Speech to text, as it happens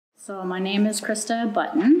So my name is Krista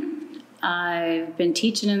Button. I've been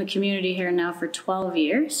teaching in the community here now for 12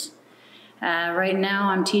 years. Right now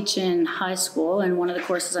I'm teaching high school, and one of the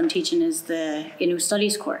courses I'm teaching is the Innu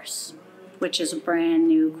Studies course, which is a brand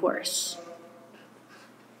new course.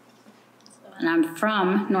 And I'm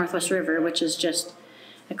from Northwest River, which is just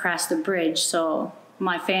across the bridge, so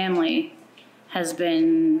my family has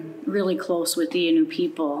been really close with the Innu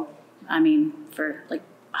people, for like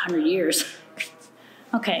 100 years.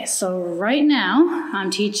 Okay, so right now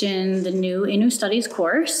I'm teaching the new Innu Studies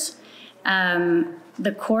course.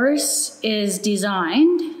 The course is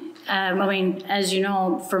designed, as you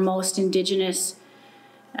know, for most Indigenous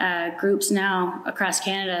groups now across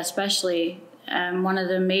Canada especially, one of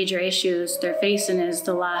the major issues they're facing is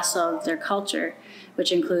the loss of their culture,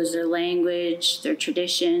 which includes their language, their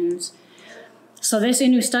traditions. So this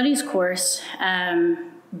Innu Studies course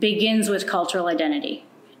begins with cultural identity.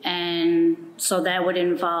 And so that would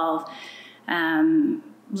involve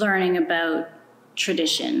learning about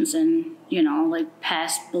traditions and, like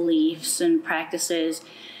past beliefs and practices.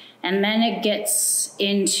 And then it gets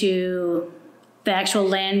into the actual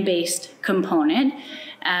land-based component,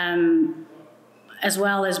 as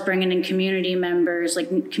well as bringing in community members, like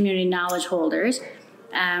community knowledge holders,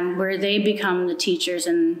 where they become the teachers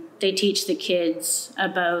and they teach the kids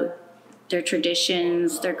about their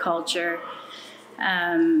traditions, their culture.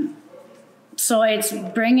 So it's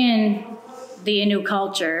bringing the Innu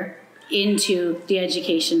culture into the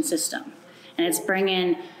education system. And it's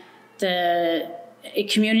bringing the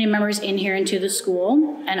community members in here into the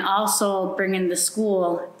school, and also bringing the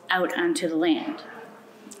school out onto the land.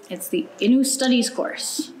 It's the Innu Studies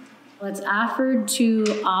course. It's offered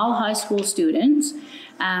to all high school students,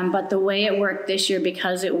 but the way it worked this year,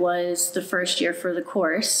 because it was the first year for the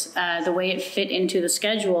course, the way it fit into the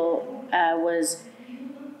schedule was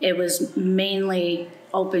mainly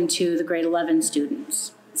open to the grade 11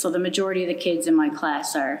 students. So the majority of the kids in my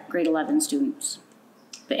class are grade 11 students.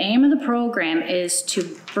 The aim of the program is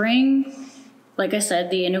to bring, like I said,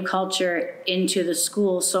 the Innu culture into the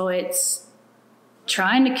school. So it's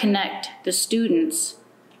trying to connect the students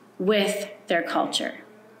with their culture.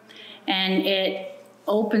 And it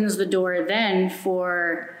opens the door then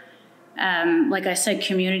for, like I said,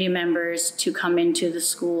 community members to come into the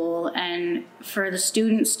school, and for the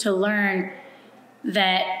students to learn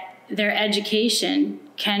that their education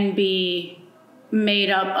can be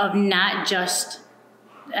made up of not just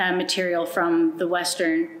material from the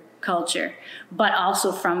Western culture, but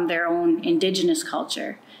also from their own Indigenous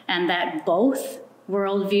culture, and that both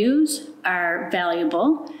worldviews are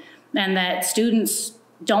valuable, and that students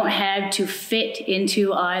don't have to fit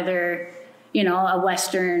into either, a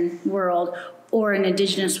Western world or an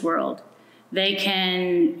Indigenous world. They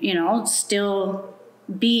can, still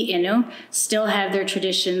be Innu, still have their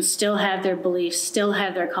traditions, still have their beliefs, still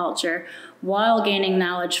have their culture, while gaining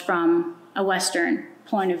knowledge from a Western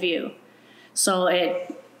point of view. So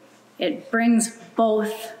it brings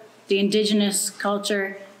both the Indigenous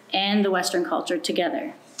culture and the Western culture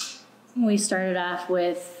together. We started off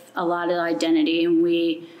with a lot of identity, and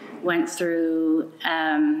we went through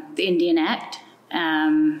the Indian Act.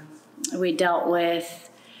 We dealt with,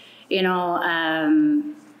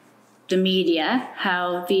 the media,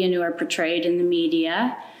 how the Innu are portrayed in the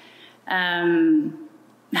media,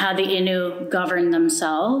 how the Innu govern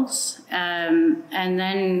themselves, and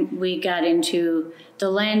then we got into the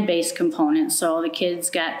land-based component. So the kids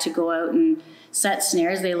got to go out and set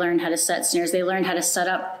snares. They learned how to set snares. They learned how to set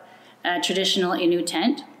up a traditional Innu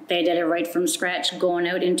tent. They did it right from scratch, going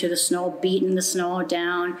out into the snow, beating the snow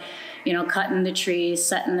down, cutting the trees,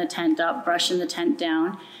 setting the tent up, brushing the tent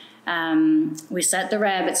down. We set the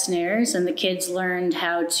rabbit snares, and the kids learned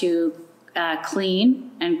how to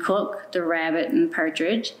clean and cook the rabbit and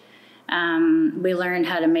partridge. We learned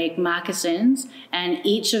how to make moccasins, and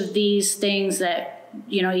each of these things that,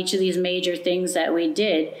 each of these major things that we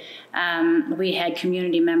did, we had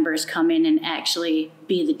community members come in and actually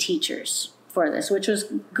be the teachers for this, which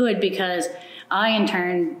was good because I, in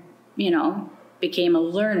turn, became a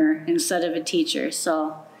learner instead of a teacher.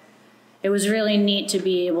 So it was really neat to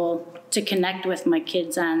be able to connect with my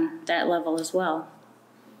kids on that level as well.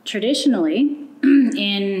 Traditionally,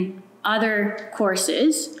 in other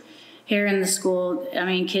courses here in the school,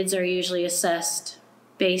 kids are usually assessed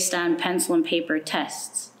based on pencil and paper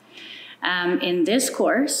tests. In this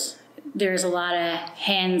course, there's a lot of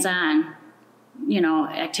hands-on,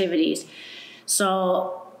 activities.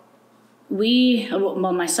 So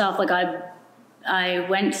myself, I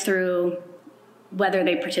went through whether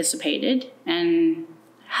they participated and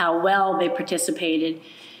how well they participated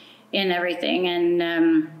in everything.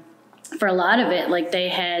 And for a lot of it, like they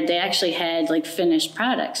actually had like finished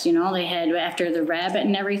products, you know, they had, after the rabbit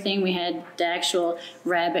and everything, we had the actual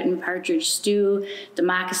rabbit and partridge stew, the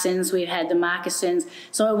moccasins, we had the moccasins.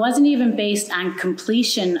 So it wasn't even based on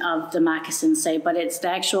completion of the moccasins, say, but it's the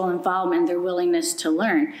actual involvement, their willingness to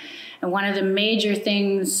learn. And one of the major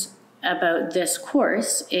things about this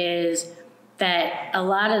course is that a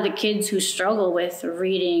lot of the kids who struggle with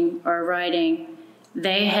reading or writing,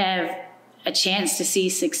 they have a chance to see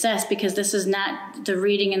success, because this is not, the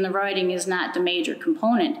reading and the writing is not the major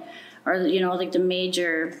component, or, you know, like the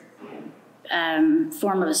major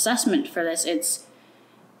form of assessment for this. It's,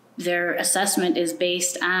 their assessment is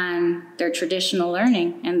based on their traditional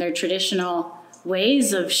learning and their traditional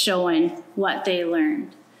ways of showing what they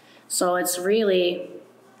learned. So it's really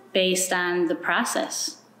based on the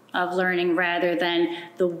process of learning rather than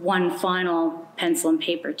the one final pencil and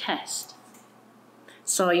paper test.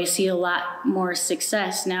 So you see a lot more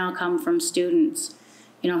success now come from students,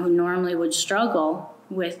 you know, who normally would struggle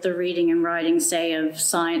with the reading and writing, say, of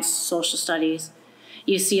science, social studies.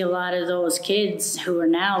 You see a lot of those kids who are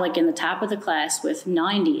now like in the top of the class with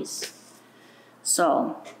 90s.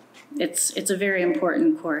 So it's a very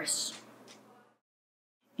important course.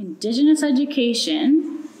 Indigenous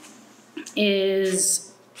education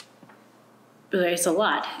is, it's a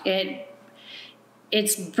lot.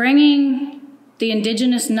 It's bringing the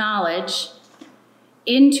Indigenous knowledge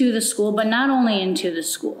into the school, but not only into the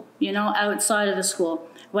school, you know, outside of the school.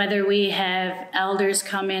 Whether we have elders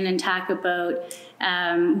come in and talk about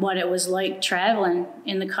what it was like traveling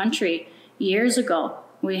in the country years ago.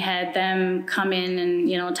 We had them come in and,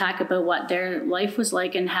 you know, talk about what their life was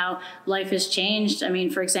like and how life has changed. I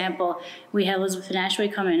mean, for example, we had Elizabeth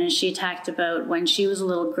Nashway come in and she talked about when she was a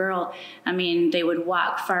little girl, I mean, they would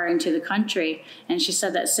walk far into the country. And she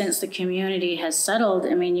said that since the community has settled,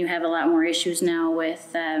 I mean, you have a lot more issues now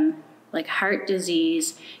with like heart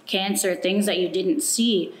disease, cancer, things that you didn't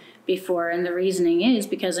see before. And the reasoning is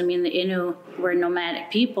because, I mean, the Innu were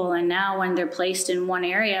nomadic people, and now when they're placed in one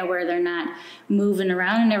area where they're not moving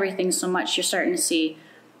around and everything so much, you're starting to see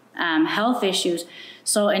health issues.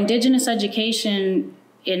 So Indigenous education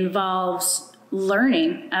involves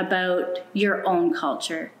learning about your own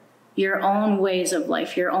culture, your own ways of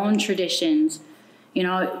life, your own traditions, you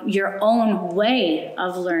know, your own way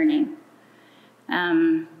of learning.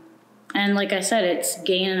 And like I said, it's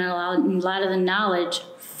gaining a lot of the knowledge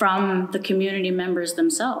from the community members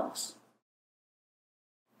themselves.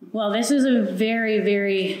 Well, this is a very,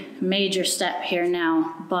 very major step here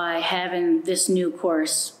now by having this new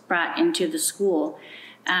course brought into the school.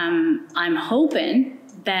 I'm hoping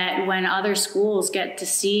that when other schools get to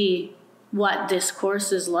see what this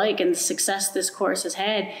course is like and the success this course has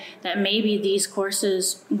had, that maybe these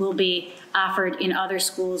courses will be offered in other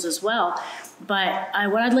schools as well. But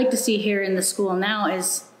what I'd like to see here in the school now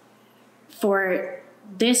is for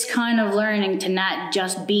this kind of learning to not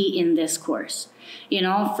just be in this course, you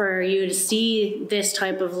know, for you to see this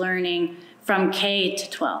type of learning from K to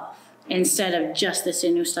 12 instead of just this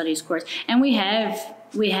Innu Studies course. And we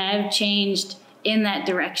have changed in that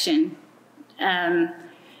direction. I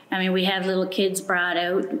mean, we have little kids brought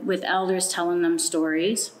out with elders telling them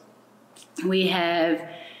stories. We have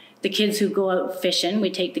the kids who go out fishing.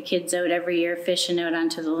 We take the kids out every year fishing out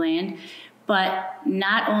onto the land. But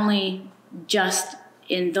not only just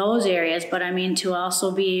in those areas, but I mean to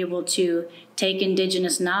also be able to take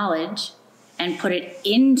Indigenous knowledge and put it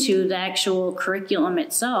into the actual curriculum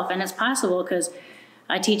itself. And it's possible because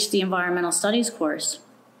I teach the environmental studies course.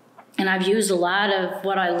 And I've used a lot of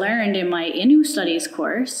what I learned in my Innu Studies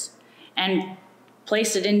course and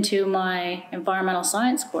placed it into my environmental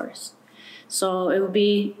science course. So it would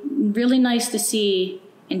be really nice to see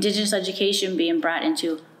Indigenous education being brought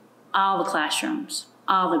into all the classrooms,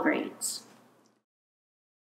 all the grades.